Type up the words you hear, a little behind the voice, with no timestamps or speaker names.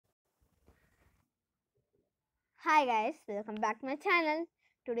Hi guys, welcome back to my channel.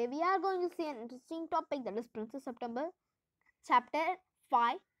 Today we are going to see an interesting topic, that is Princess September, chapter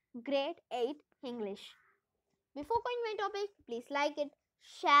 5, grade 8 English. Before going to my topic, please like it,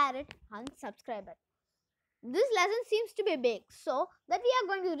 share it and subscribe it. This lesson seems to be big, so that we are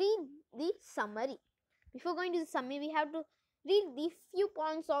going to read the summary. Before going to the summary, we have to read the few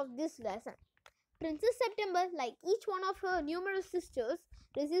points of this lesson. Princess September, like each one of her numerous sisters,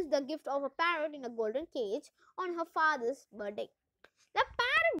 receives the gift of a parrot in a golden cage on her father's birthday. The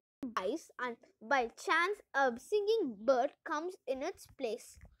parrot dies, and by chance, a singing bird comes in its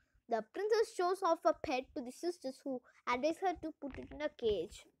place. The princess shows off a pet to the sisters, who advise her to put it in a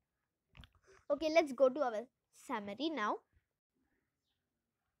cage. Okay, let's go to our summary now.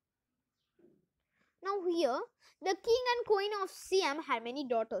 Now here, the king and queen of Siam had many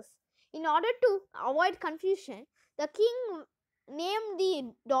daughters. In order to avoid confusion, the king named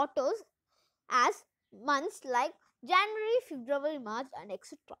the daughters as months like January, February, March and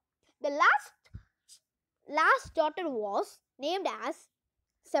etc. The last daughter was named as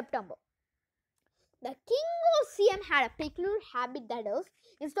September. The king of Siam had a peculiar habit, that is,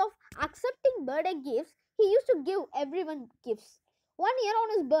 instead of accepting birthday gifts, he used to give everyone gifts. One year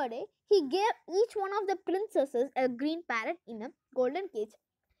on his birthday, he gave each one of the princesses a green parrot in a golden cage.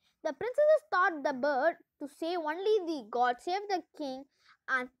 The princesses thought the bird to say only the God save the king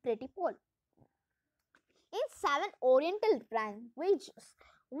and Pretty Paul. In 7 Oriental languages,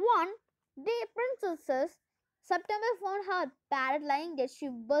 one day Princesses September found her parrot lying dead. She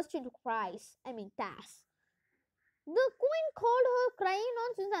burst into tears. The queen called her crying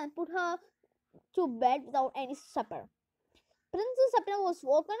nonsense and put her to bed without any supper. Princess September was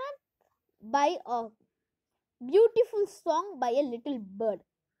woken up by a beautiful song by a little bird.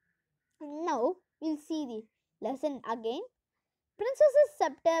 Now we'll see the lesson again. Princess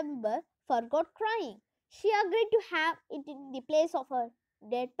September forgot crying. She agreed to have it in the place of her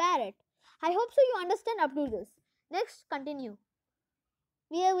dead parrot. I hope so you understand up to this. Next, continue.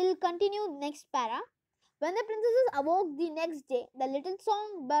 We will continue next para. When the princesses awoke the next day, the little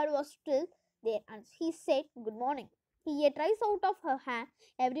songbird was still there and he said good morning. He ate rice out of her hand.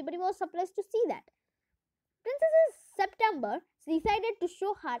 Everybody was surprised to see that. Princess September decided to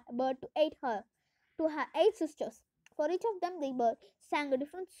show her bird to her 8 sisters. For each of them, the bird sang a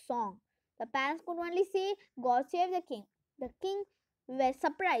different song. The parents could only say, God save the king. The king were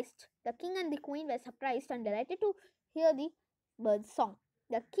surprised. The king and the queen were surprised and delighted to hear the bird's song.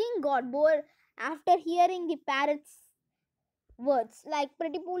 The king got bored after hearing the parrot's words like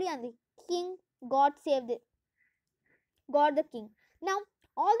Pretty Pooly and the king, God save the God the king. Now,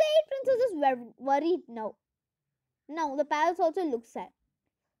 all the 8 princesses were worried now. Now, the palace also looked sad.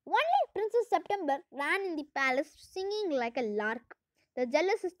 One day, Princess September ran in the palace singing like a lark. The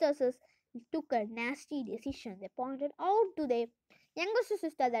jealous sisters took a nasty decision. They pointed out to their younger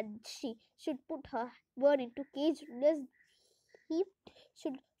sister that she should put her bird into cage lest he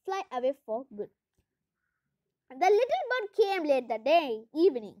should fly away for good. The little bird came late that day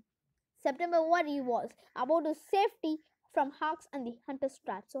evening. September worry was about his safety from hawks and the hunter's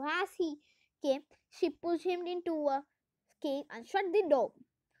trap. So as he came, she pushed him into a cage and shut the door.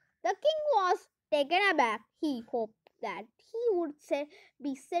 The king was taken aback. He hoped that he would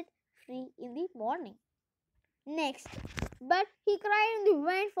be set free in the morning. Next, but he cried in the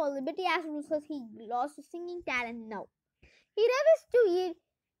wind for liberty as soon as he lost his singing talent now. He refused to eat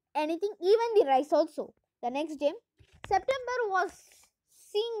anything, even the rice also. The next day, September was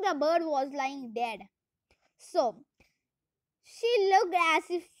seeing the bird was lying dead. So, she looked as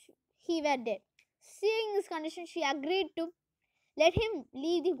if he were dead. Seeing this condition, she agreed to let him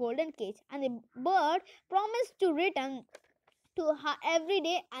leave the golden cage, and the bird promised to return to her every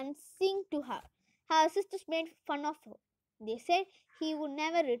day and sing to her. Her sisters made fun of her. They said he would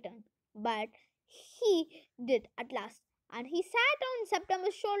never return, but he did at last. And he sat on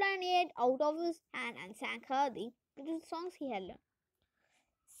September's shoulder and ate out of his hand and sang her the little songs he had learned.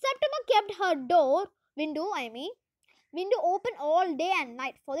 September kept her window open all day and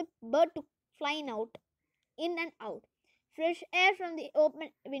night for the bird to fly in and out. Fresh air from the open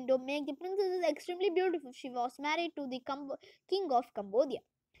window made the princess extremely beautiful. She was married to the king of Cambodia.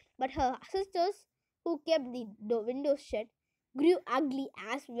 But her sisters, who kept the windows shut, grew ugly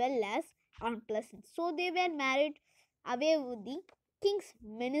as well as unpleasant. So they were married away with the king's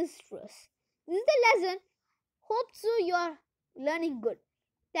ministress. This is the lesson. Hope so you are learning good.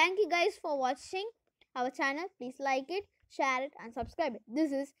 Thank you guys for watching our channel. Please like it, share it and subscribe it.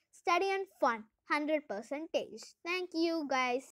 This is Study and Fun 100%. Thank you guys.